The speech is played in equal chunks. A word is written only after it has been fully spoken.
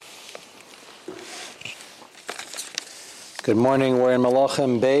Good morning. We're in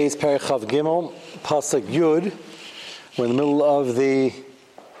Malachim Beis, Perichav Gimel, Pasuk Yud. We're in the middle of the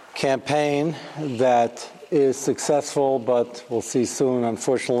campaign that is successful, but we'll see soon,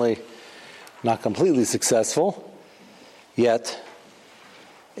 unfortunately, not completely successful yet.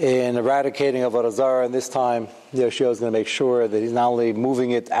 In eradicating Avodah Zarah, and this time, Yoshio is going to make sure that he's not only moving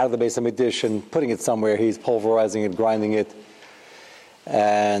it out of the Beis HaMikdash and putting it somewhere, he's pulverizing it, grinding it,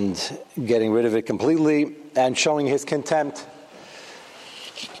 and getting rid of it completely, and showing his contempt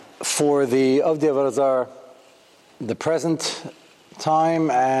for the Avdei Avodah Zarah, the present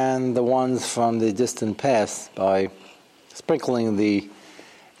time and the ones from the distant past, by sprinkling the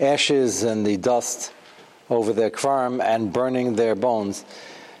ashes and the dust over their kfarim and burning their bones.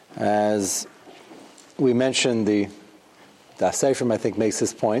 As we mentioned, the Seifrim, I think, makes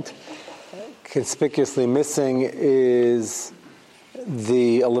this point. Conspicuously missing is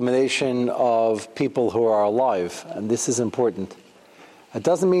the elimination of people who are alive, and this is important. It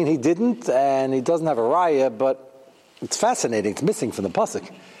doesn't mean he didn't, and he doesn't have a raya, but it's fascinating. It's missing from the pasuk.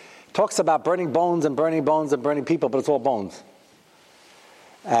 It talks about burning bones and burning people, but it's all bones.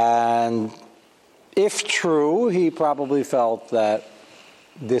 And if true, he probably felt that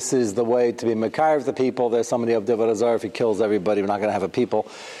this is the way to be Mekayr of the people. There's somebody of Avodah Zarah. If he kills everybody, we're not going to have a people.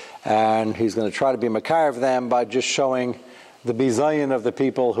 And he's going to try to be Mekayr of them by just showing the bizayin of the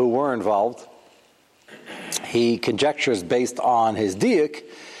people who were involved. He conjectures, based on his diuk,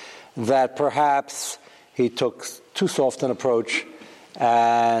 that perhaps he took too soft an approach,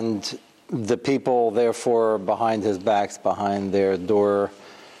 and the people, therefore, behind his backs, behind their door,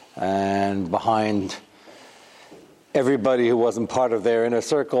 and behind everybody who wasn't part of their inner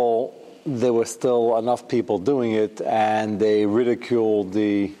circle, there were still enough people doing it, and they ridiculed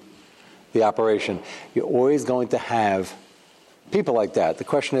the operation. You're always going to have people like that. The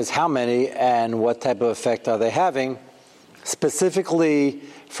question is how many and what type of effect are they having. Specifically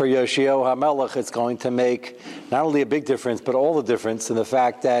for Yoshio HaMelech, it's going to make not only a big difference, but all the difference in the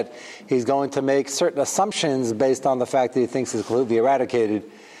fact that he's going to make certain assumptions based on the fact that he thinks it's completely eradicated,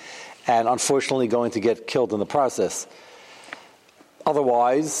 and unfortunately going to get killed in the process.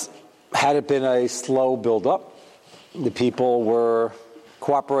 Otherwise, had it been a slow build-up, the people were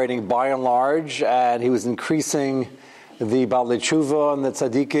cooperating by and large, and he was increasing the Baalei Tshuva and the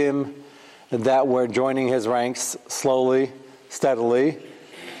Tzaddikim that were joining his ranks slowly, steadily,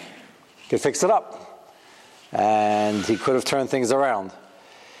 could fix it up. And he could have turned things around.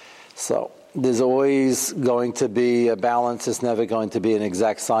 So there's always going to be a balance. It's never going to be an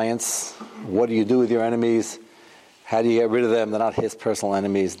exact science. What do you do with your enemies? How do you get rid of them? They're not his personal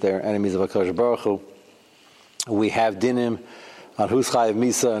enemies. They're enemies of HaKadosh Baruch Hu. We have dinim on who's chayav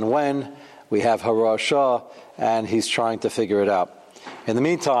misa and when. We have harasha, and he's trying to figure it out. In the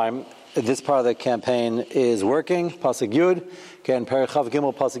meantime, this part of the campaign is working. Pasuk Yud, again, Perichav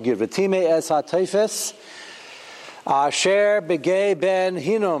Gimel, Pasuk Yud. V'timei es ha'teifes asher begei ben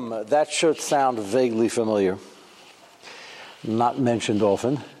hinum. That should sound vaguely familiar. Not mentioned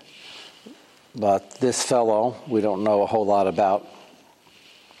often, but this fellow, we don't know a whole lot about,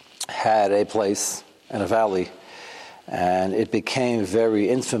 had a place in a valley, and it became very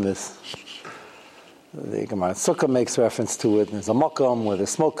infamous. The Gemara Sukkah makes reference to it. There's a makom with the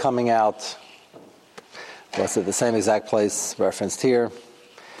smoke coming out. Was it the same exact place referenced here?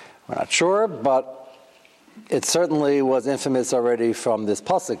 We're not sure, but it certainly was infamous already from this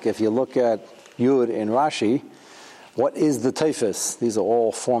pasuk. If you look at Yud in Rashi, what is the teifes? These are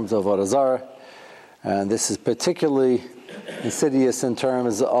all forms of Avodah Zarah, and this is particularly insidious in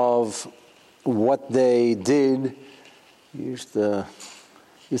terms of what they did.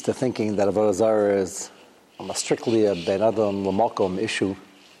 Used to thinking that Avodah Zarah is strictly a Ben Adam L'Makom issue.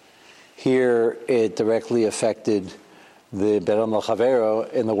 Here, it directly affected the Ben Adam L'Chavero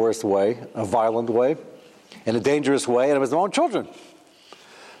in the worst way, a violent way, in a dangerous way, and it was their own children.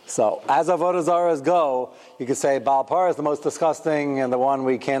 So, as Avodah Zarahs go, you could say Baal Parah is the most disgusting and the one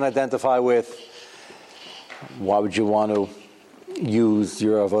we can't identify with. Why would you want to use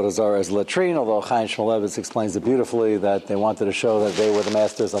your Avodah Zarah as latrine? Although Chaim Shmulevitz explains it beautifully that they wanted to show that they were the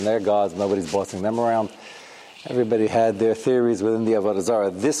masters on their gods, nobody's bossing them around. Everybody had their theories within the Avodah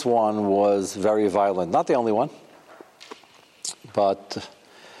Zarah. This one was very violent. Not the only one, but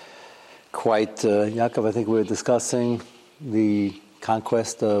quite, Yaakov, I think we were discussing the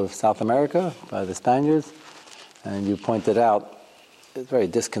conquest of South America by the Spaniards, and you pointed out, it's very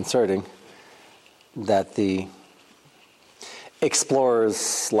disconcerting that the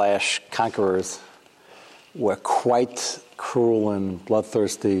explorers / conquerors were quite cruel and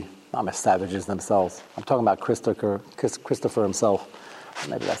bloodthirsty, not as savages themselves. I'm talking about Christopher himself.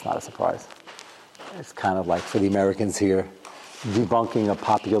 Maybe that's not a surprise. It's kind of like for the Americans here, debunking a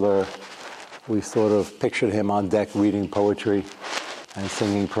popular, we sort of pictured him on deck reading poetry and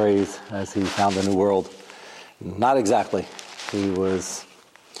singing praise as he found a new world. Not exactly. He was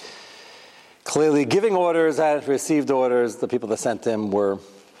clearly giving orders and received orders. The people that sent him were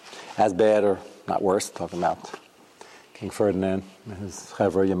as bad or not worse, talking about King Ferdinand and his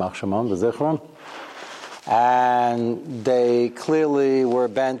Chevra Yamach Shimon, the Zichron. And they clearly were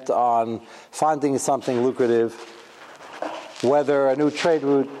bent on finding something lucrative, whether a new trade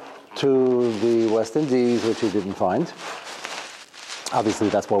route to the West Indies, which he didn't find. Obviously,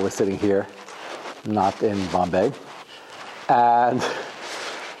 that's why we're sitting here, not in Bombay. And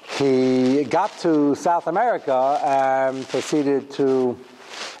he got to South America and proceeded to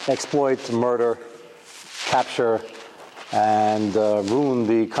exploit, murder, capture, and ruin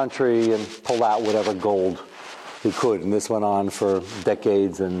the country and pull out whatever gold he could. And this went on for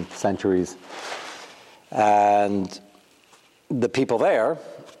decades and centuries. And the people there,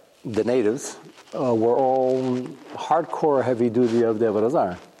 the natives, were all hardcore heavy-duty of the Avodah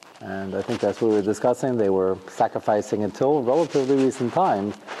Zarah. And I think that's what we were discussing. They were sacrificing until relatively recent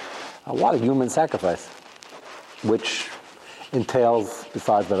times a lot of human sacrifice, which entails,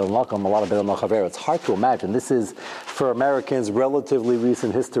 besides Bet HaMelachim, a lot of Bet HaMelachim. It's hard to imagine. This is, for Americans, relatively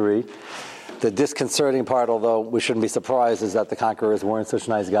recent history. The disconcerting part, although we shouldn't be surprised, is that the conquerors weren't such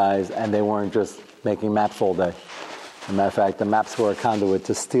nice guys, and they weren't just making maps all day. As a matter of fact, the maps were a conduit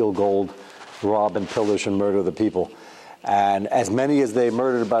to steal gold, rob and pillage and murder the people. And as many as they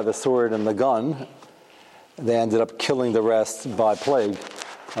murdered by the sword and the gun, they ended up killing the rest by plague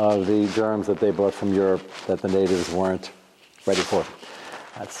of the germs that they brought from Europe that the natives weren't ready for.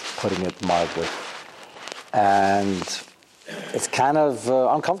 That's putting it mildly. And it's kind of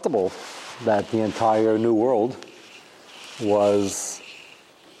uncomfortable that the entire New World was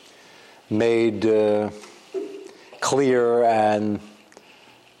made clear and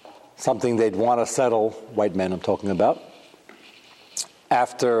something they'd want to settle, white men I'm talking about,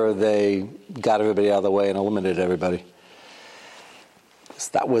 after they got everybody out of the way and eliminated everybody. So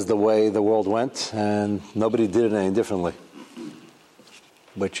that was the way the world went, and nobody did it any differently.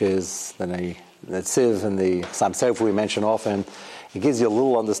 Which is the Tziv and the Sam Sefer we mention often. It gives you a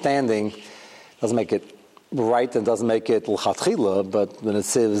little understanding. Doesn't make it right and doesn't make it l'chatchila, but the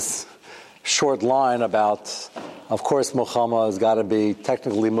Tziv's short line about, of course, Muhammad has got to be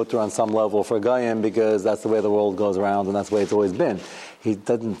technically mutter on some level for Goyim because that's the way the world goes around and that's the way it's always been. He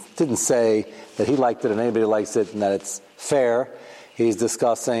didn't say that he liked it and anybody likes it and that it's fair. He's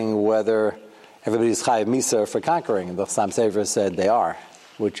discussing whether everybody's chayiv misa for conquering. And the Sam Sefer said they are,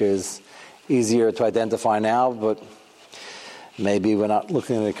 which is easier to identify now, but maybe we're not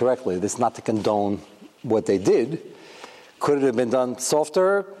looking at it correctly. This is not to condone what they did. Could it have been done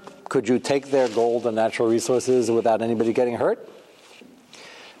softer? Could you take their gold and natural resources without anybody getting hurt?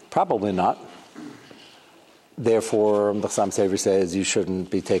 Probably not. Therefore, the Sam Sefer says you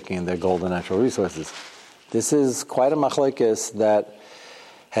shouldn't be taking their gold and natural resources. This is quite a machlekes that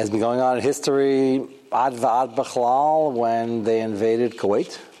has been going on in history ad va'ad b'chlal when they invaded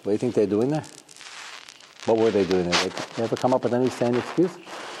Kuwait. What do you think they're doing there? What were they doing there? They ever come up with any sane excuse?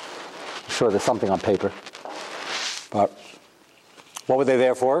 I'm sure there's something on paper. But what were they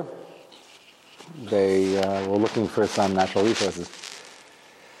there for? They were looking for some natural resources.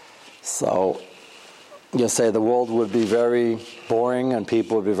 So you say the world would be very boring and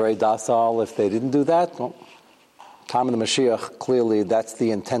people would be very docile if they didn't do that? Well, time of the Mashiach, clearly that's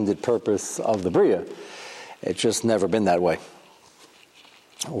the intended purpose of the Bria. It's just never been that way.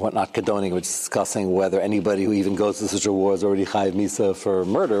 What not condoning, we're discussing whether anybody who even goes to such a war is already chayiv misa for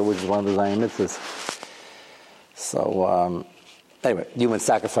murder, which is one of the Zion mitzvahs. So, anyway, human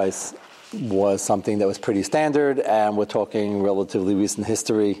sacrifice was something that was pretty standard, and we're talking relatively recent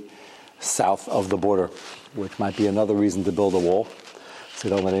history south of the border, which might be another reason to build a wall, so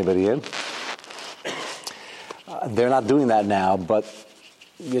you don't let anybody in. They're not doing that now, but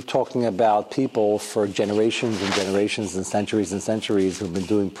you're talking about people for generations and generations and centuries who've been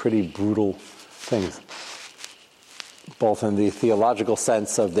doing pretty brutal things, both in the theological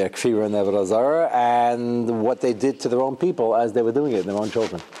sense of their kfira and avodah zarah and what they did to their own people as they were doing it, their own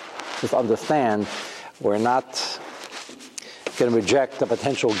children. Just understand, we're not going to reject a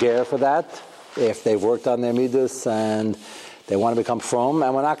potential ger for that if they've worked on their midas and they want to become from,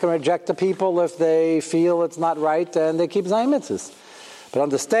 and we're not going to reject the people if they feel it's not right and they keep Zion mitzvahs. But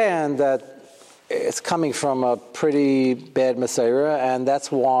understand that it's coming from a pretty bad Messiah, and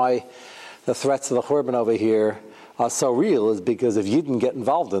that's why the threats of the Churban over here are so real, is because if you didn't get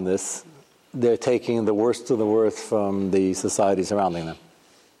involved in this, they're taking the worst of the worst from the society surrounding them.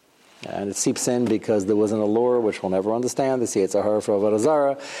 And it seeps in because there was an allure, which we'll never understand, the Yetzer Hara for Avodah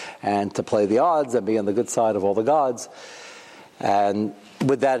Zarah, and to play the odds and be on the good side of all the gods. And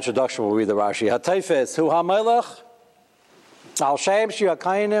with that introduction, we'll read the Rashi. HaTeifes, Hu HaMelech, Al Shem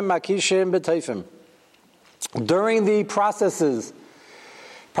Shiakainim Makishim B'Teifim. During the processes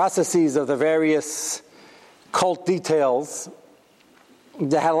of the various cult details,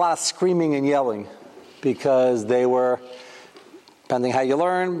 they had a lot of screaming and yelling because they were, depending how you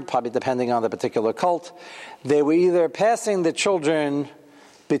learn, probably depending on the particular cult, they were either passing the children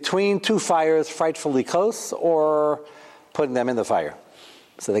between two fires frightfully close or putting them in the fire.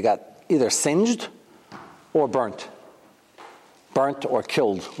 So they got either singed or burnt. Burnt or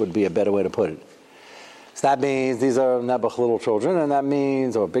killed would be a better way to put it. So that means these are Nebuch little children, and that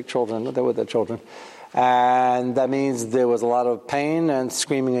means, or big children, they were their children, and that means there was a lot of pain and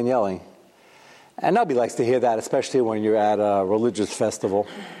screaming and yelling. And nobody likes to hear that, especially when you're at a religious festival.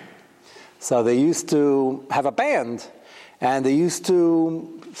 So they used to have a band, and they used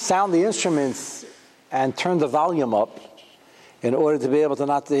to sound the instruments and turn the volume up in order to be able to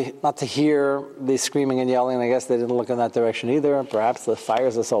not to hear the screaming and yelling. And I guess they didn't look in that direction either. Perhaps the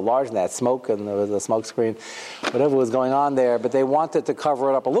fires are so large and they had smoke and there was a smoke screen, whatever was going on there. But they wanted to cover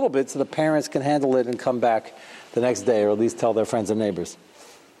it up a little bit so the parents can handle it and come back the next day, or at least tell their friends and neighbors.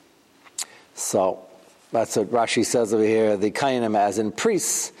 So that's what Rashi says over here. The Kainim, as in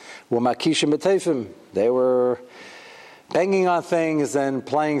priests, were makishim b'teifim. They were banging on things and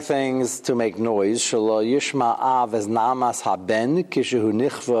playing things to make noise. Shelo yishma av es namas haben kishehu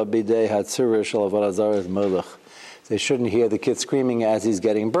nichva bidei hatzura shel avodah zarah melech. They shouldn't hear the kid screaming as he's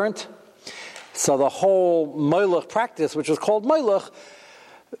getting burnt. So the whole melech practice, which was called melech,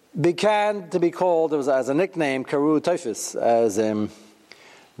 began to be called, it was as a nickname, karu teifis, as in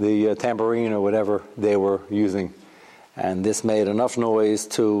the tambourine or whatever they were using. And this made enough noise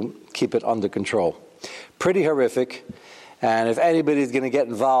to keep it under control. Pretty horrific. And if anybody's going to get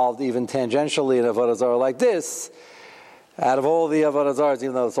involved, even tangentially, in Avodah Zarah like this, out of all the Avodah Zarahs,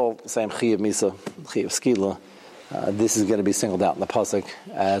 even though it's all the same Chiyuv Misa, Chiyuv Skila, this is going to be singled out in the Pasuk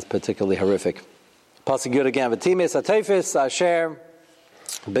as particularly horrific. Pasuk Yud again, V'times HaTeifis Asher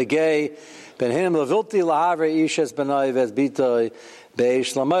Begei Ben Hinim Levilti Lahavre Ishes Benai Ves Bitoi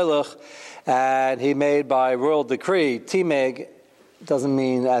Beish Lamelech. And he made by royal decree, Timeg doesn't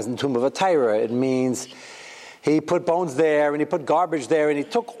mean as in the tomb of a Torah, it means he put bones there, and he put garbage there, and he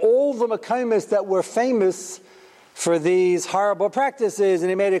took all the Mekaymis that were famous for these horrible practices, and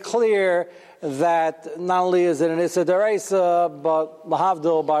he made it clear that not only is it an Issa D'Oraisa, but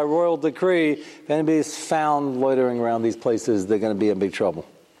Lahavdil, by royal decree, if anybody's found loitering around these places, they're going to be in big trouble.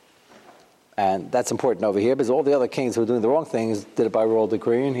 And that's important over here, because all the other kings who were doing the wrong things did it by royal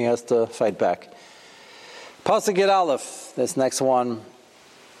decree, and he has to fight back. Pasuk Yud Aleph, this next one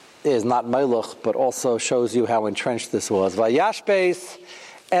is not Melech, but also shows you how entrenched this was. Vayashbeis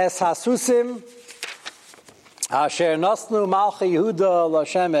es hasusim asher nosnu malchi Yehuda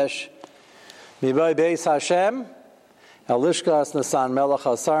lashemesh mibay beis Hashem elishkas nasan melech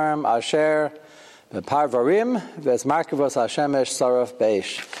hasarim asher beparvarim ves markavos hashemesh saraf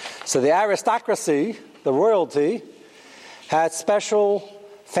beish. So the aristocracy, the royalty, had special,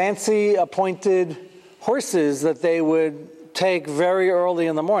 fancy appointed horses that they would take very early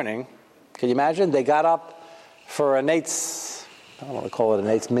in the morning. Can you imagine? They got up for a Nate's, I don't want to call it a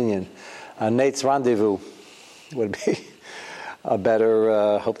Nate's minion, a Nate's rendezvous would be a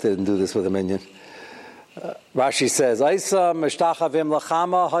better, hope they didn't do this with a minion. Rashi says, Aisa mishtachavim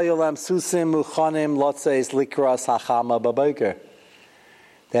lachama hayolam susim muchanim lotzeis likras hachama babayker.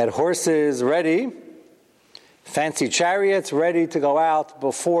 They had horses ready, fancy chariots ready to go out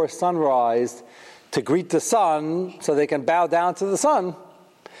before sunrise to greet the sun so they can bow down to the sun.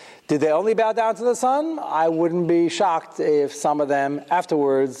 Did they only bow down to the sun? I wouldn't be shocked if some of them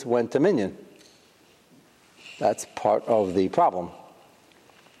afterwards went to minyan. That's part of the problem.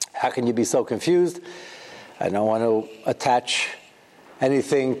 How can you be so confused? I don't want to attach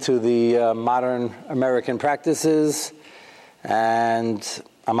anything to the modern American practices, and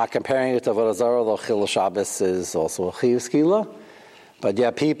I'm not comparing it to Avodah Zarah, though Chil Shabbos is also a Chiyuv Skila. But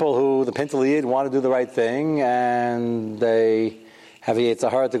yeah, people who, the Pintaliyid, want to do the right thing, and they have a Yetzer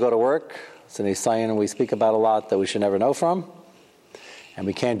Hara to go to work. It's an Isayin, and we speak about a lot that we should never know from. And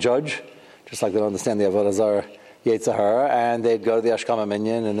we can't judge, just like they don't understand the Avodah Zarah Yetzer Hara, and they'd go to the Ashkama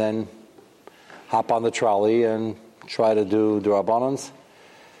Minyan and then hop on the trolley and try to do D'Rabbanans.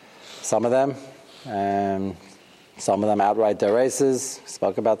 Some of them, and some of them outright their races.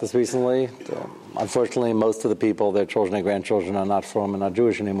 Spoke about this recently. Unfortunately, most of the people, their children and grandchildren, are not from and not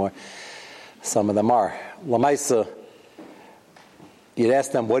Jewish anymore. Some of them are. Lamaisa, you'd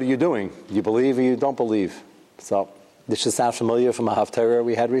ask them, what are you doing? You believe or you don't believe? So this should sound familiar from a Haftarah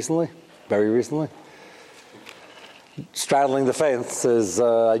we had recently, very recently. Straddling the fence is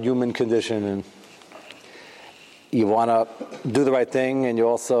a human condition, and you want to do the right thing, and you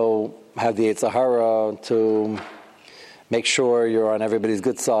also have the Yetzer Hara to make sure you're on everybody's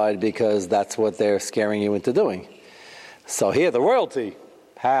good side, because that's what they're scaring you into doing. So here, the royalty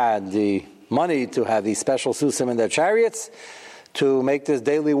had the money to have these special susim in their chariots to make this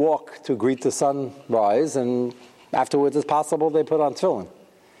daily walk to greet the sunrise, and afterwards, as possible, they put on tefillin,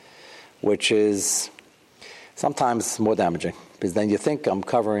 which is sometimes more damaging, because then you think, I'm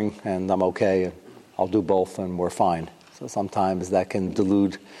covering and I'm okay, and I'll do both and we're fine. So sometimes that can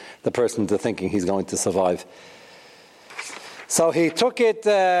delude the person into thinking he's going to survive. So he took it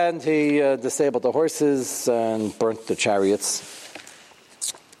and he disabled the horses and burnt the chariots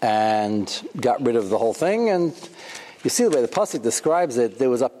and got rid of the whole thing. And you see the way the pasuk describes it, there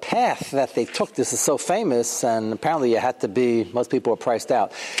was a path that they took. This is so famous, and apparently you had to be, most people were priced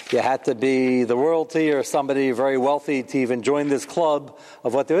out, you had to be the royalty or somebody very wealthy to even join this club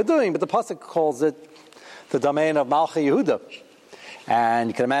of what they were doing. But the pasuk calls it the domain of Malchi Yehuda. And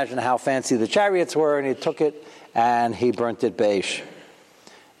you can imagine how fancy the chariots were, and he took it and he burnt it beish.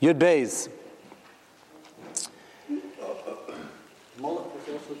 Yud Beis. Moloch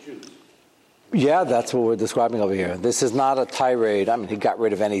was also Jews. Yeah, that's what we're describing over here. This is not a tirade. I mean, he got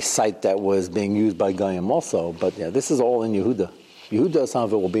rid of any site that was being used by Goyim also. But yeah, this is all in Yehuda. Yehuda, some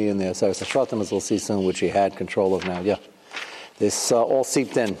of it will be in there. So Shvatim, as we'll see soon, which he had control of now. Yeah, this all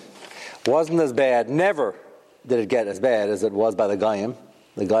seeped in. Wasn't as bad. Never did it get as bad as it was by the Goyim.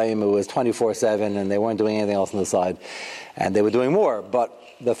 The Goyim, it was 24/7, and they weren't doing anything else on the side. And they were doing more. But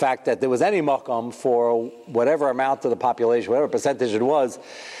the fact that there was any makom for whatever amount of the population, whatever percentage it was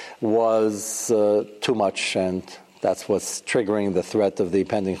too much, and that's what's triggering the threat of the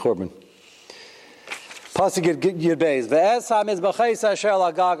pending Churban. Pasuk Yud Beis. Ve'ez ha'mizbachais asher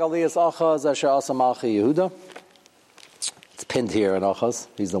lagag aliyas achaz asher asa malchi Yehuda. It's pinned here in Achaz.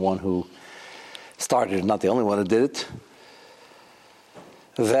 He's the one who started it, not the only one who did it.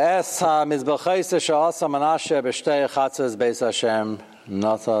 Ve'ez ha'mizbachais asher asa Menashe b'shtei chatzos beis Hashem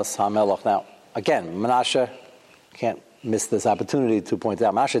natas ha'melach. Now, again, Menashe can't miss this opportunity to point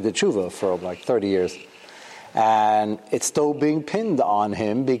out, Menashe did tshuva for like 30 years. And it's still being pinned on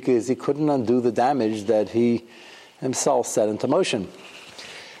him because he couldn't undo the damage that he himself set into motion.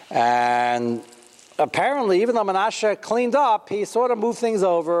 And apparently, even though Menashe cleaned up, he sort of moved things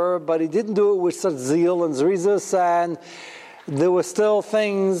over, but he didn't do it with such zeal and zrizus, and there were still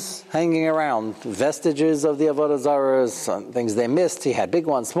things hanging around, vestiges of the Avodah Zarahs, things they missed. He had big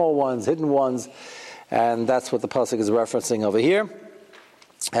ones, small ones, hidden ones. And that's what the pasuk is referencing over here.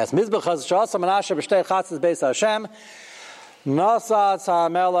 As Mizbachas Sha'asa Menashe b'shtei chatzos beis Hashem, Nasat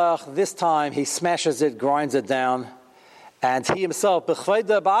HaMelech, this time he smashes it, grinds it down, and he himself,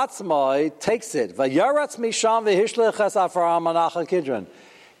 b'chveda ba'atzmai, takes it. V'yaratz misham v'hishlech es Avraham Menachem Kidron.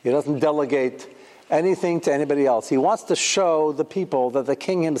 He doesn't delegate anything to anybody else. He wants to show the people that the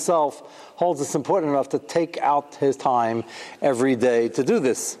king himself holds this important enough to take out his time every day to do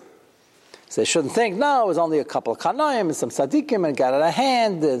this. So they shouldn't think, no, it was only a couple of Kanaim and some Tzadikim and got out of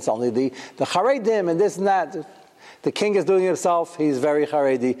hand, it's only the Charedim and this and that. The king is doing it himself, he's very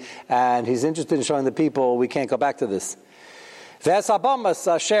Charedi, and he's interested in showing the people we can't go back to this. Ve'es habamas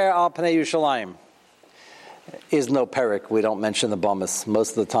asher al pnei Yerushalayim. Is no perik, we don't mention the bamas.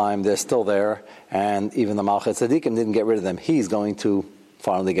 Most of the time they're still there, and even the Malchet Tzadikim didn't get rid of them. He's going to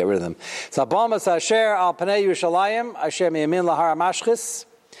finally get rid of them. So habamas asher al pnei Yerushalayim, asher miyamin lahar mashchis.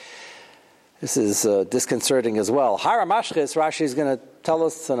 This is disconcerting as well. Hara Mashchis, Rashi is going to tell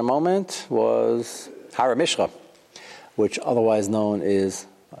us in a moment, was Hara Mishcha, which otherwise known as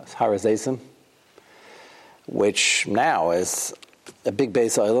Hara Zaysim, which now is a big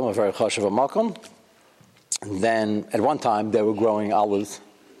base oilam, a very chashuv makom. Then at one time they were growing olives,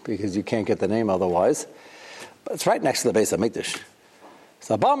 because you can't get the name otherwise. But it's right next to the base of Mikdash.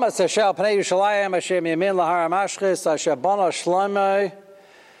 So Bamas Asher Pnei Yerushalayim Asher Miyamin Lahara Mashchis Asher Bana Shlomo.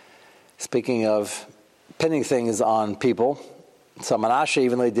 Speaking of pinning things on people, so Menashe,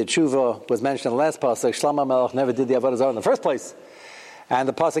 even though he did tshuva, was mentioned in the last pasuk. Shlomo Melech never did the Avodah Zarah in the first place, and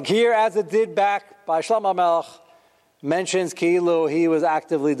the pasuk here, as it did back by Shlomo Melech, mentions Kilu he was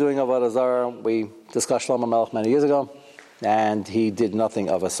actively doing Avodah Zarah. We discussed Shlomo Melech many years ago, and he did nothing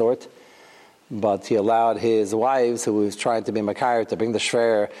of a sort, but he allowed his wives, who was trying to be Makar, to bring the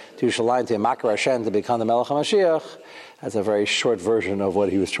Shver to Yerushalayim, to Makar Hashem, to become the Melech HaMashiach. That's a very short version of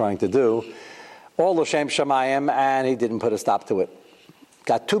what he was trying to do. All L'Shem Shamayim, and he didn't put a stop to it.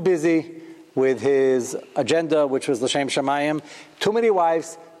 Got too busy with his agenda, which was L'Shem Shamayim. Too many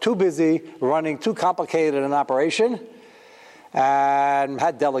wives, too busy, running too complicated an operation, and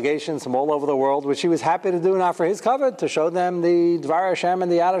had delegations from all over the world, which he was happy to do now for his covet, to show them the Dvar Hashem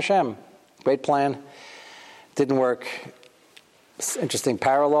and the Yad Hashem. Great plan. Didn't work. Interesting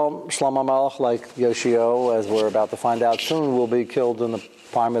parallel. Shlomo Melech, like Yoshio, as we're about to find out soon, will be killed in the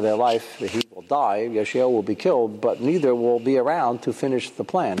prime of their life. He will die. Yoshio will be killed, but neither will be around to finish the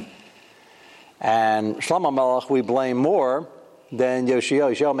plan. And Shlomo Melech we blame more than Yoshio.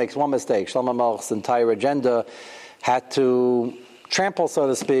 Yoshio makes one mistake. Shlomo Melech's entire agenda had to trample, so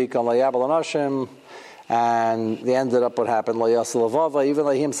to speak, on Layabal Anashim, and they ended up what happened, Layasal Avava, even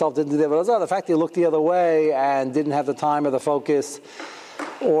though he himself didn't do the Avodah Zarah. The fact he looked the other way and didn't have the time or the focus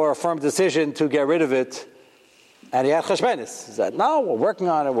or a firm decision to get rid of it, and he had cheshbenis. He said, no, we're working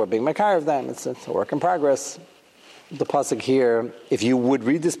on it, we're being makar of them, it's a work in progress. The pasuk here, if you would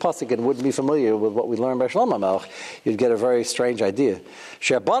read this pasuk and wouldn't be familiar with what we learned by Shlomo Melech, you'd get a very strange idea.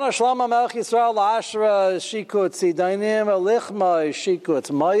 She'bana Shlomo Melech Yisrael la'ashra shikut sidainim alichma shikut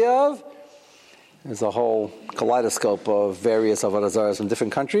mayav. There's a whole kaleidoscope of various avodah zaras from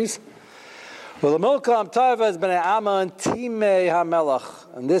different countries. Well, the Milkam Taiva has been an Ammon Timei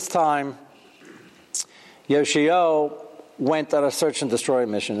HaMelech, and this time Yoshio went on a search and destroy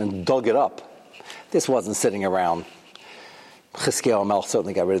mission and dug it up. This wasn't sitting around. Chizkiyahu Melech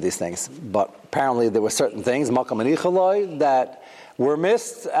certainly got rid of these things, but apparently there were certain things, Makam and Ichaloi, that were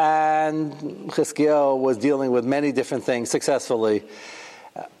missed, and Chizkiyahu was dealing with many different things successfully,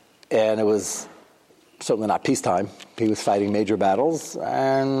 and it was certainly not peacetime. He was fighting major battles,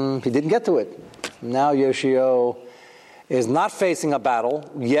 and he didn't get to it. Now Yoshio is not facing a battle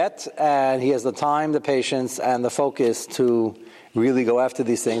yet, and he has the time, the patience, and the focus to really go after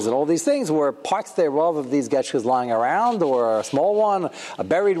these things. And all these things were parts thereof of these getchkas lying around, or a small one, a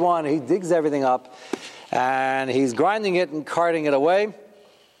buried one. He digs everything up, and he's grinding it and carting it away.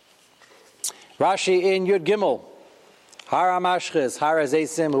 Rashi in Yud Gimel, Hara Mashchis, Hara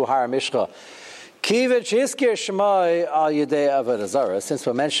Zeisim, Hu Hara Mishcha. Since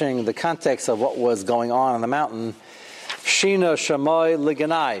we're mentioning the context of what was going on the mountain, Shina Shamoy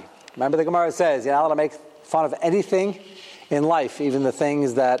Liganai. Remember the Gemara says, you're not allowed to make fun of anything in life, even the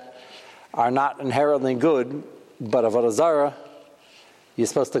things that are not inherently good, but avodah zarah, you're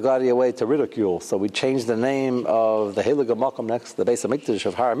supposed to go out of your way to ridicule. So we changed the name of the Heilige Makom next to the Beis HaMikdash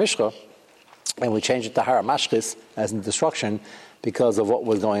of Hara Mishcha, and we changed it to Hara Mashchis, as in destruction, because of what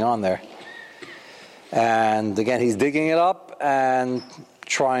was going on there. And again, he's digging it up and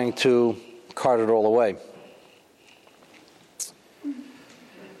trying to cart it all away.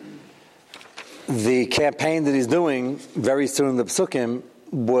 The campaign that he's doing, very soon the Psukim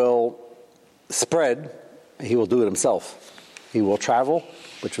will spread. He will do it himself. He will travel,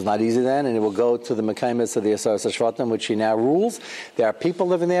 which was not easy then, and he will go to the Mekaymis of the Asaras HaShvatim, which he now rules. There are people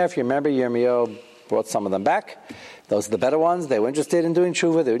living there. If you remember, Yirmiyahu brought some of them back. Those are the better ones. They were interested in doing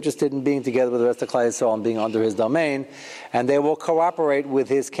tshuva. They were interested in being together with the rest of Klal Yisrael and being under his domain. And they will cooperate with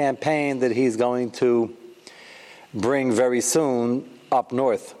his campaign that he's going to bring very soon up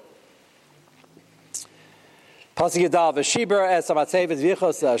north. Pasuk Yadav, V'shibur es amatzevet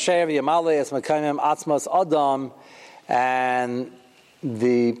v'yichos Hashem v'yamale es mekayim atzmos adam, and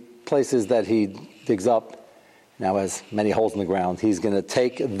the places that he digs up now has many holes in the ground. He's going to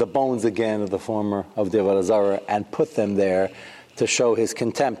take the bones again of the former of the avodah zarah and put them there to show his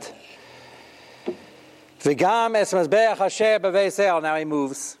contempt. V'gam es mezbeach asher b'veis El. Now he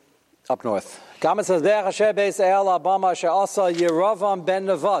moves up north. Gam es mezbeach asher b'veis El abama she'asa Yeravam ben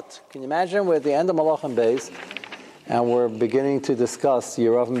Nevat. Can you imagine? We're at the end of Malachim Beis, and we're beginning to discuss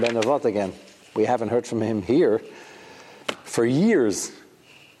Yeravam ben Nevat again. We haven't heard from him here for years.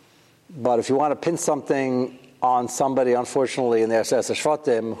 But if you want to pin something on somebody, unfortunately, in the Asaras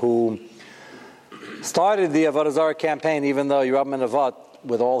HaShvatim, who started the avodah zarah campaign, even though Yeravam ben Nevat,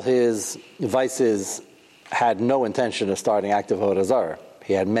 with all his vices, had no intention of starting active avodah zarah.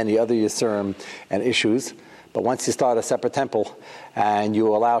 He had many other yisurim and issues, but once you start a separate temple and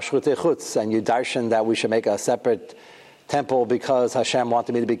you allow shrutei chutz and you darshan that we should make a separate temple because Hashem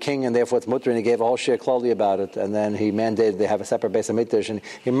wanted me to be king and therefore it's mutter, and he gave a whole shir klali about it, and then he mandated they have a separate Beis HaMikdash, and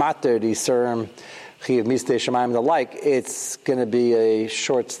he mattered yisurim Chiyav Mistei Shemayim and the like, it's going to be a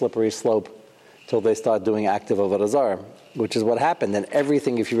short, slippery slope till they start doing active avodah zarah, which is what happened. And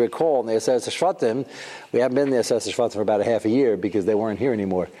everything, if you recall, in the Asaras HaShvatim, we haven't been in the Asaras HaShvatim for about a half a year because they weren't here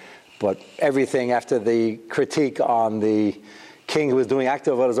anymore. But everything after the critique on the king who was doing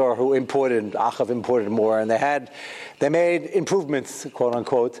active avodah zarah, who imported, Achav imported more, and they made improvements, quote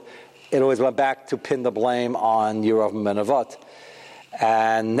unquote, it always went back to pin the blame on Yeravam ben Nevat.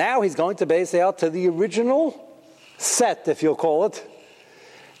 And now he's going to base out to the original set, if you'll call it,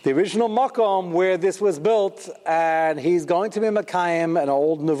 the original makom where this was built, and he's going to be Mekayim, an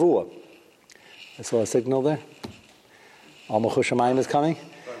old Nevuah. I saw a signal there. Al-Malchus Shamayim is coming.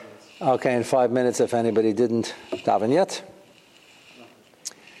 Okay, in 5 minutes, if anybody didn't daven yet.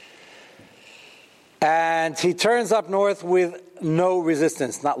 And he turns up north with no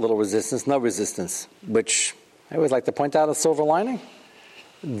resistance, not little resistance, no resistance, which I always like to point out a silver lining.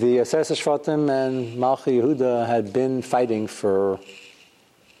 The Aseret Shvatim and Malchi Yehuda had been fighting for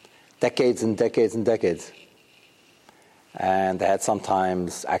decades and decades and decades. And they had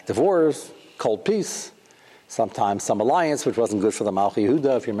sometimes active wars, cold peace, sometimes some alliance, which wasn't good for the Malchi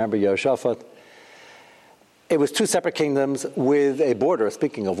Yehuda, if you remember Yehoshaphat. It was two separate kingdoms with a border.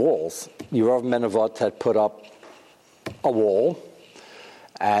 Speaking of walls, Yerav Menavot had put up a wall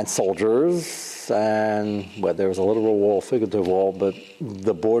and soldiers, and well, there was a literal wall, figurative wall, but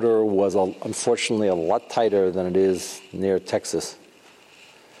the border was unfortunately a lot tighter than it is near Texas.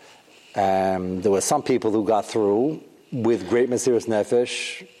 There were some people who got through with great Mesiras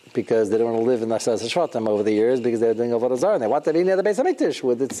Nefesh because they didn't want to live in the Aseret Shvatim over the years because they were doing Avodah Zarah. They wanted to be near the Beis HaMikdash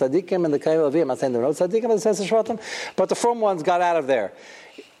with the Tzaddikim and the Kayim Levim. I'm not saying there were no Tzaddikim in the Aseret Shvatim, but the firm ones got out of there.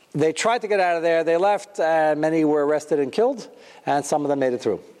 They tried to get out of there. They left, and many were arrested and killed, and some of them made it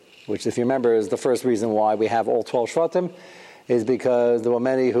through, which, if you remember, is the first reason why we have all 12 Shvatim, is because there were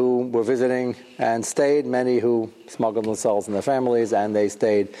many who were visiting and stayed, many who smuggled themselves and their families, and they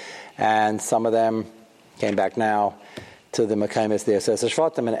stayed. And some of them came back now to the Mekayim, the Aseret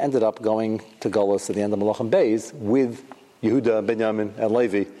Shvatim, and ended up going to Golus at the end of Malachim Beis with Yehuda, Benjamin, and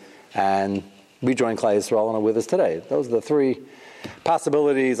Levi, and rejoined Klal Yisrael and are with us today. Those are the three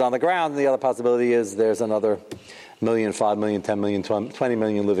possibilities on the ground. And the other possibility is there's another 1 million, 5 million, 10 million, 20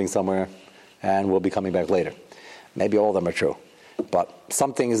 million living somewhere, and we'll be coming back later. Maybe all of them are true. But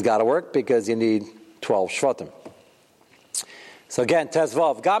something has got to work because you need 12 Shvatim. So again,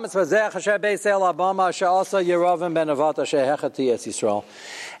 Tezvav. Gam es vazech asher beis el abama asher asa Yeravim ben Nevat asher hechati es Yisrael.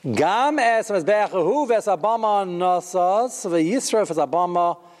 Gam es mezbeach ves abama nasas v'yisraf es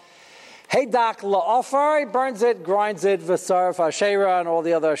abama heidak la'ofar. He burns it, grinds it, v'sarf ashera and all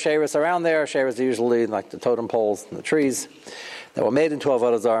the other asheras around there. Asheras are usually like the totem poles and the trees that were made into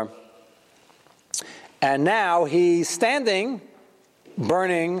Avodah Zarah. And now he's standing,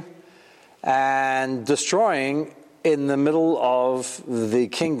 burning and destroying in the middle of the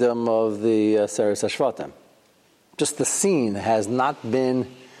kingdom of the Aseret Shvatim. Just the scene has not been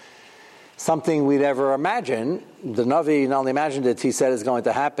something we'd ever imagine. The Navi not only imagined it, he said it's going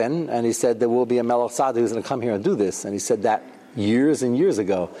to happen, and he said there will be a Melech Tzaddik who's going to come here and do this, and he said that years and years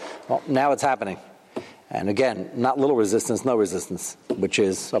ago. Well, now it's happening. And again, not little resistance, no resistance, which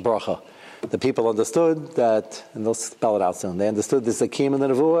is a bracha. The people understood that, and they'll spell it out soon, they understood this Akim and the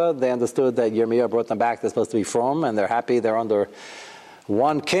Nevuah, they understood that Yirmiyah brought them back, they're supposed to be from, and they're happy they're under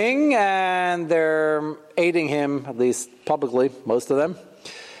one king, and they're aiding him, at least publicly, most of them,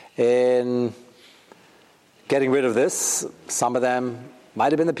 in getting rid of this. Some of them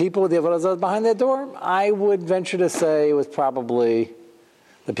might have been the people with the Avodah Zarah behind their door. I would venture to say it was probably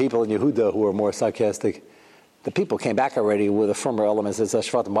the people in Yehuda who were more sarcastic. The people came back already with a firmer element as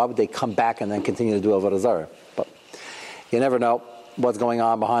Shvatim. Why would they come back and then continue to do Avodah Zarah? But you never know what's going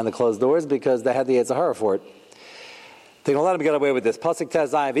on behind the closed doors because they had the Yetzer Hara for it. They're going to let him get away with this. Pasuk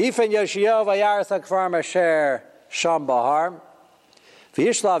Tezayim. V'yifen Yoshio v'yaris ha'kvarim asher sham bahar.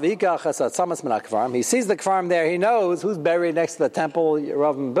 V'yishlav v'yikach es atzamas min ha'kvarim. He sees the kvarim there. He knows who's buried next to the temple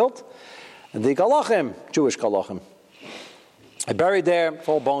Yeravim built. And the Galachim, Jewish Galachim. They're buried there,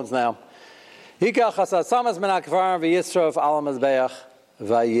 full bones now. Again, to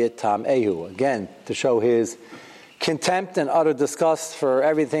show his contempt and utter disgust for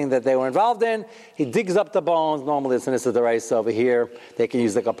everything that they were involved in, he digs up the bones. Normally it's an Issa D'Oraisa over here. They can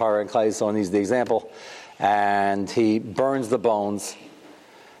use the Kapara and Klal Yisrael, he's the example. And he burns the bones.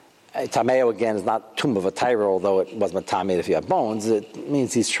 Tameo, again, is not tomb of a Tyra, although it was Matameh if you have bones. It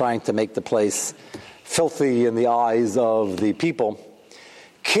means he's trying to make the place filthy in the eyes of the people.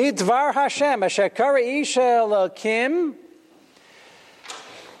 Kidvar Hashem, Asher Kara Isha Elokim.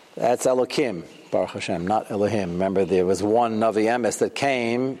 That's Elokim, Baruch Hashem, not Elohim. Remember, there was one Navi Emes that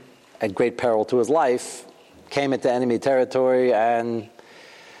came at great peril to his life, came into enemy territory and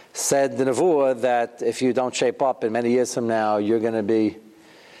said the Nevuah that if you don't shape up in many years from now, you're going to be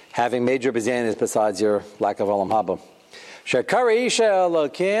having major bizyanis besides your lack of Olam Haba. Asher Kara Isha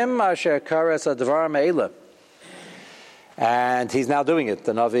Elokim, Asher Kara Sadvar Me'ila. And he's now doing it.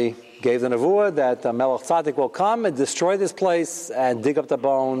 The Navi gave the Nevuah that Melech Tzaddik will come and destroy this place and dig up the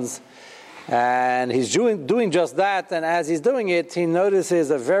bones And he's doing just that, and as he's doing it, he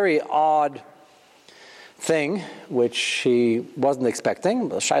notices a very odd thing, which he wasn't expecting.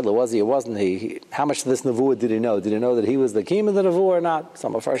 Shaila, was he or wasn't he? How much of this nevuah did he know? Did he know that he was the king of the nevuah or not?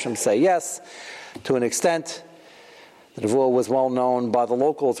 Some of Farshim say yes, to an extent. The nevuah was well known by the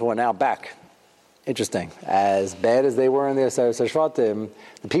locals who are now back. Interesting. As bad as they were in their Shvatim,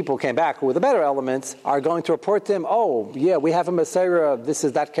 the people came back who were the better elements are going to report to him, oh, yeah, we have a Messiah, this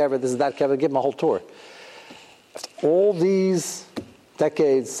is that kever, this is that kever, give him a whole tour. All these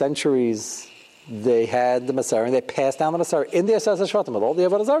decades, centuries, they had the Messiah, and they passed down the Messiah in their Shvatim with all the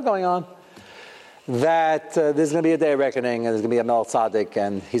Avodah Zarah going on, that there's going to be a day of reckoning, and there's going to be a Melech Tzaddik,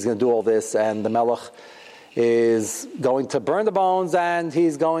 and he's going to do all this, and the Melech is going to burn the bones, and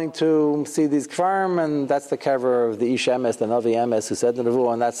he's going to see these kfarim, and that's the cover of the Ish Emes, the Navi Emes, who said the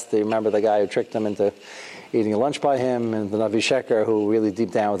Nevuah, and that's remember the guy who tricked him into eating a lunch by him, and the Navi Sheker, who really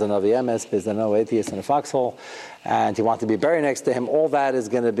deep down was the Navi Emes, because there's no atheist in a foxhole, and he wanted to be buried next to him. All that is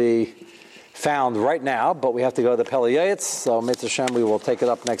going to be found right now, but we have to go to the Pele Yates, so Mitzvah Shem, we will take it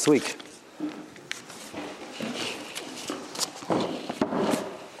up next week.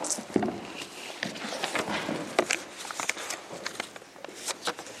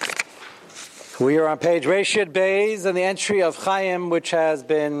 We are on page Reshid Beis and the entry of Chaim, which has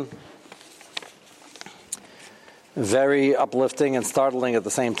been very uplifting and startling at the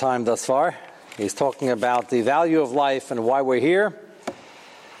same time thus far. He's talking about the value of life and why we're here,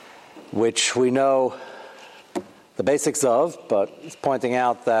 which we know the basics of, but he's pointing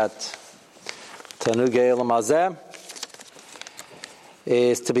out that Tanugei Lamazeh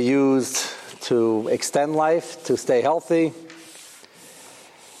is to be used to extend life, to stay healthy,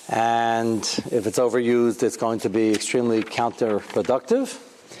 and if it's overused, it's going to be extremely counterproductive.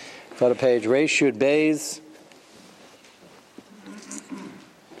 Go to page Reish Yud Beis,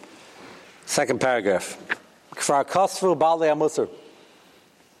 second paragraph. Kfar Kosvu Balei HaMusar.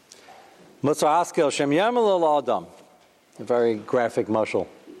 Musar Haskel Shem Yemel Adam. A very graphic mashal.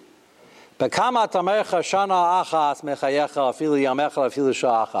 Bekama tamecha shana achas mechayecha afilu yamecha afilu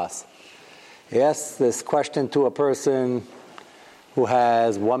sha'achas. He asks this question to a person who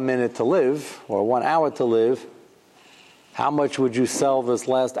has 1 minute to live, or 1 hour to live. How much would you sell this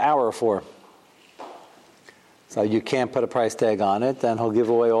last hour for? So you can't put a price tag on it, then he'll give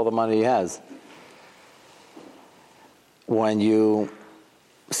away all the money he has. When you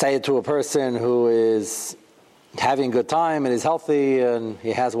say it to a person who is having a good time and is healthy and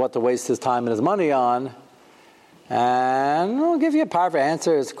he has what to waste his time and his money on, and I'll give you a part of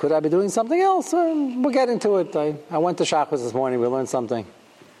answers. Could I be doing something else? We'll get into it. I went to Shachas this morning. We learned something.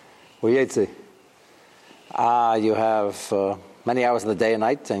 We're Yetzi. You have many hours in the day and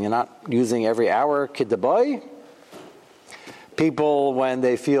night, and you're not using every hour. Kiddaboy. People, when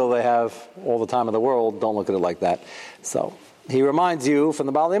they feel they have all the time in the world, don't look at it like that. So he reminds you from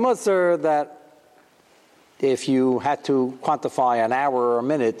the Balei Musar that if you had to quantify an hour or a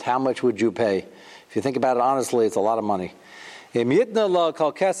minute, how much would you pay? If you think about it honestly, it's a lot of money. All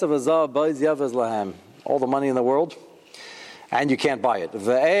the money in the world, and you can't buy it. One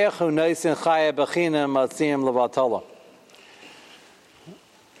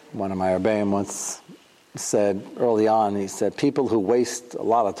of my Rebbeim once said early on, he said, people who waste a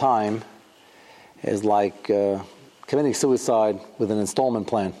lot of time is like committing suicide with an installment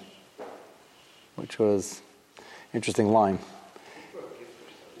plan, which was an interesting line.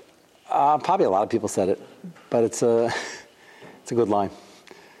 Probably a lot of people said it, but it's a good line.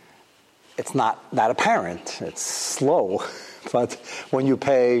 It's not that apparent. It's slow. But when you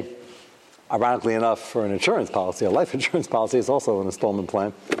pay, ironically enough, for an insurance policy, a life insurance policy is also an installment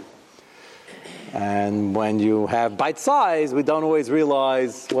plan. And when you have bite size, we don't always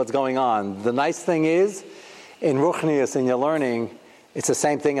realize what's going on. The nice thing is, in Ruchnius, in your learning, it's the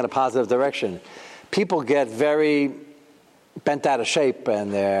same thing in a positive direction. People get very bent out of shape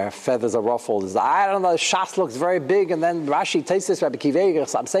and their feathers are ruffled. I don't know, the Shas looks very big, and then Rashi takes this, Rabbi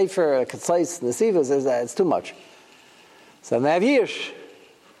Kiveger, I'm Sefer, Ketzais, Nesivas, it's too much. So then they have Yish.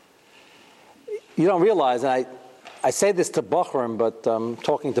 You don't realize, and I say this to Bochrim, but I'm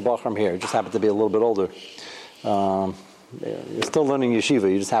talking to Bochrim here, just happen to be a little bit older. You're still learning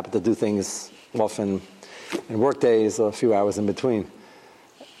yeshiva, you just happen to do things often in work days, a few hours in between.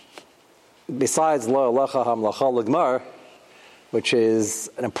 Besides Lo Alecha Hamlacha L'Gmar, which is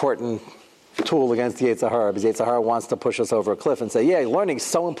an important tool against the Yetzer Hara, because Yetzer Hara wants to push us over a cliff and say, yeah, learning is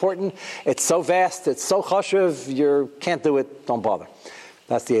so important, it's so vast, it's so chashuv, you can't do it, don't bother.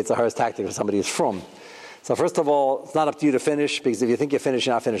 That's the Yetzer Hara's tactic for somebody who's from. So first of all, it's not up to you to finish, because if you think you're finished,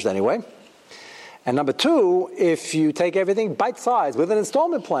 you're not finished anyway. And number two, if you take everything bite-sized with an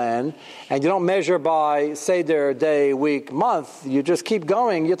installment plan and you don't measure by Seder, day, week, month, you just keep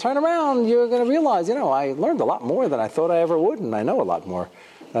going, you turn around, you're going to realize, I learned a lot more than I thought I ever would, and I know a lot more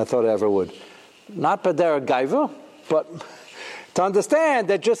than I thought I ever would. Not Badera Gaiva, but to understand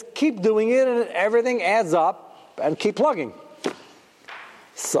that just keep doing it and everything adds up and keep plugging.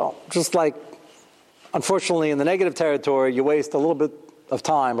 So, just like, unfortunately, in the negative territory, you waste a little bit of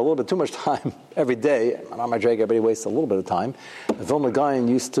time, a little bit too much time every day. On my drag, everybody wastes a little bit of time. Vilna Gaon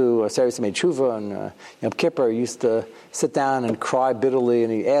used to, Saris made tshuva, and Yom Kippur used to sit down and cry bitterly,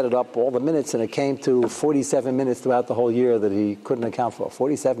 and he added up all the minutes, and it came to 47 minutes throughout the whole year that he couldn't account for.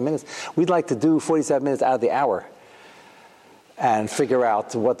 47 minutes. We'd like to do 47 minutes out of the hour and figure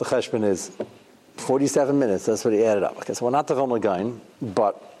out what the cheshbon is. 47 minutes, that's what he added up. Okay, so we're not the Vilna Gaon,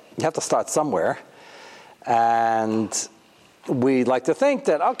 but you have to start somewhere. And we like to think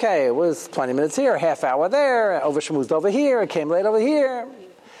that, okay, it was 20 minutes here, a half hour there, over-shmoozed over here, it came late over here.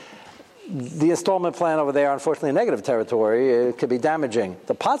 The installment plan over there, unfortunately, in negative territory, it could be damaging.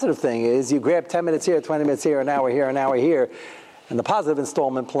 The positive thing is you grab 10 minutes here, 20 minutes here, an hour here, an hour here. And the positive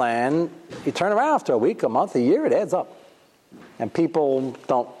installment plan, you turn around after a week, a month, a year, it adds up. And people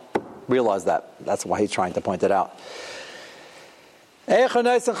don't realize that. That's why he's trying to point it out. So how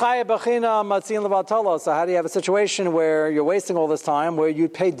do you have a situation where you're wasting all this time, where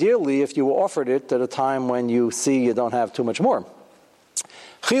you'd pay dearly if you were offered it at a time when you see you don't have too much more? And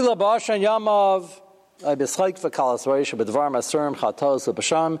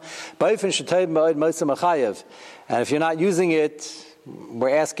if you're not using it,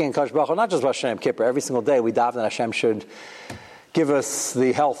 we're asking Kadosh Baruch Hu, not just Rosh Hashanah and Kippur, every single day we daven that Hashem should give us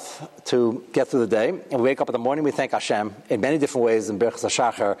the health to get through the day. And we wake up in the morning, we thank Hashem in many different ways in Birchas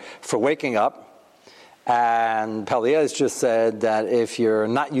HaShachar for waking up. And Pelias just said that if you're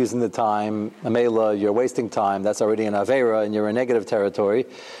not using the time, Amela, you're wasting time, that's already an Aveira and you're in negative territory,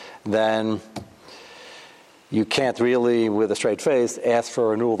 then you can't really, with a straight face, ask for a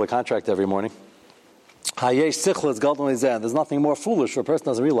renewal of the contract every morning. There's nothing more foolish for a person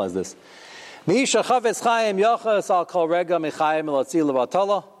who doesn't realize this. And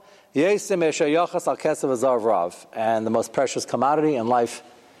the most precious commodity in life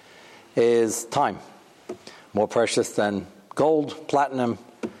is time. More precious than gold, platinum,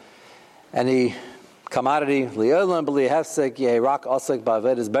 any commodity.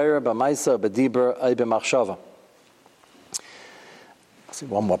 See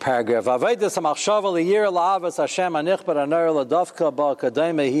one more paragraph. Now,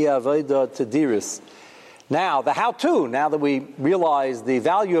 the how-to, now that we realize the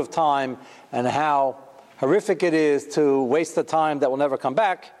value of time and how horrific it is to waste the time that will never come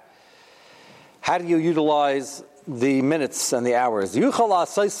back, how do you utilize the minutes and the hours? The Biur Halacha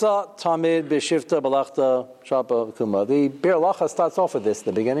starts off with this,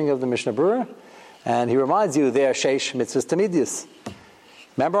 the beginning of the Mishnah Berurah, and he reminds you there are sheish mitzvahs tamidiyos.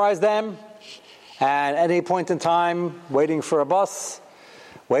 Memorize them, and at any point in time, waiting for a bus,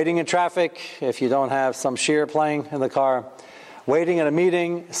 waiting in traffic, if you don't have some shir playing in the car, waiting at a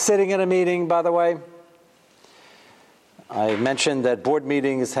meeting, sitting at a meeting, by the way. I mentioned that board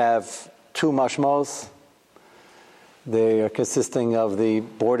meetings have two mashmos. They are consisting of the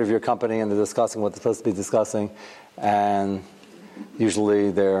board of your company, and they're discussing what they're supposed to be discussing, and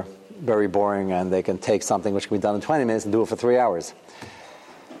usually they're very boring, and they can take something which can be done in 20 minutes and do it for 3 hours.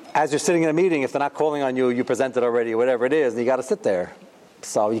 As you're sitting in a meeting, if they're not calling on you, you presented already, whatever it is, and you got to sit there.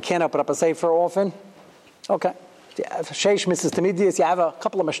 So you can't open up a sefer often. Okay. Sheish Mrs. Tamidiyas, you have a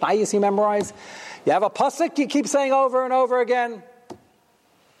couple of Mishnayos you memorize. You have a pasuk you keep saying over and over again.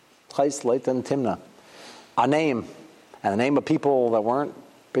 Chais Leighton Timna. A name. And the name of people that weren't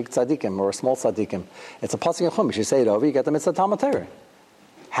big tzaddikim or small tzaddikim. It's a pasuk in Chumash. You say it over, you get the mitzvah Talmud Torah.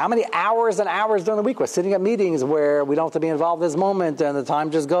 How many hours and hours during the week we're sitting at meetings where we don't have to be involved in this moment and the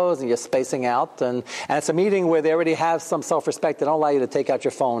time just goes and you're spacing out and it's a meeting where they already have some self-respect. They don't allow you to take out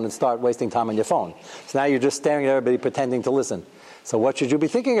your phone and start wasting time on your phone. So now you're just staring at everybody pretending to listen. So what should you be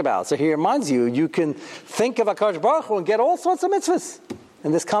thinking about? So he reminds you, you can think of HaKadosh Baruch Hu and get all sorts of mitzvahs.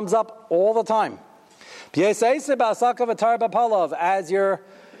 And this comes up all the time. As you're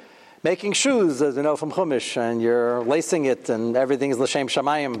making shoes, as you know from Chumash, and you're lacing it, and everything is l'shem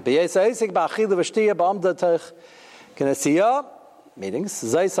shamayim. Meetings.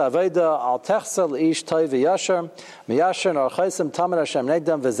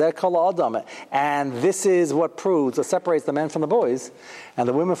 And this is what proves, what separates the men from the boys, and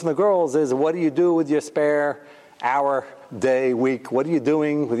the women from the girls, is what do you do with your spare hour, day, week? What are you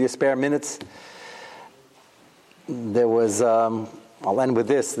doing with your spare minutes? There was I'll end with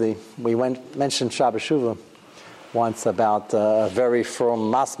this. We mentioned Shabbos Shuvah once about a very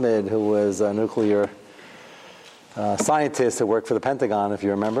firm Masmid who was a nuclear scientist who worked for the Pentagon, if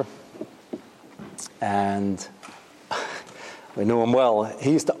you remember. And we knew him well.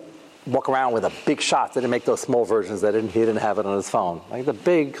 He used to walk around with a big shot. They didn't make those small versions. He didn't have it on his phone. Like the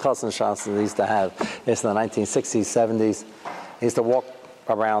big chassan shots that he used to have. It's in the 1960s, 70s. He used to walk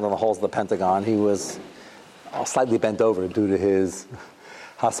around in the halls of the Pentagon. He was slightly bent over due to his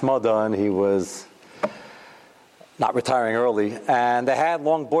hasmada, and he was not retiring early. And they had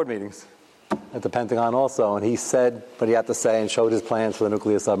long board meetings at the Pentagon also. And he said what he had to say and showed his plans for the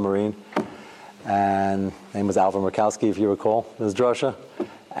nuclear submarine. And his name was Alvin Murkowski, if you recall, his drasha.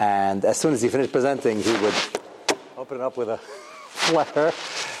 And as soon as he finished presenting, he would open it up with a flare.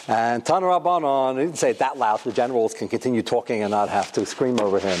 And Tana Rabbanon, he didn't say it that loud. The generals can continue talking and not have to scream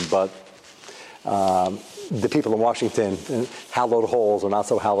over him. But the people in Washington, hallowed halls or not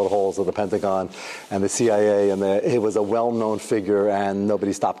so hallowed halls of the Pentagon and the CIA, and he was a well-known figure, and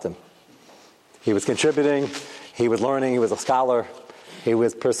nobody stopped him. He was contributing. He was learning. He was a scholar. He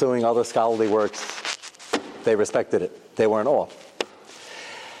was pursuing other scholarly works. They respected it. They were in awe.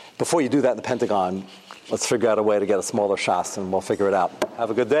 Before you do that in the Pentagon, let's figure out a way to get a smaller shas, and we'll figure it out. Have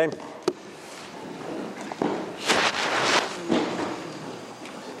a good day.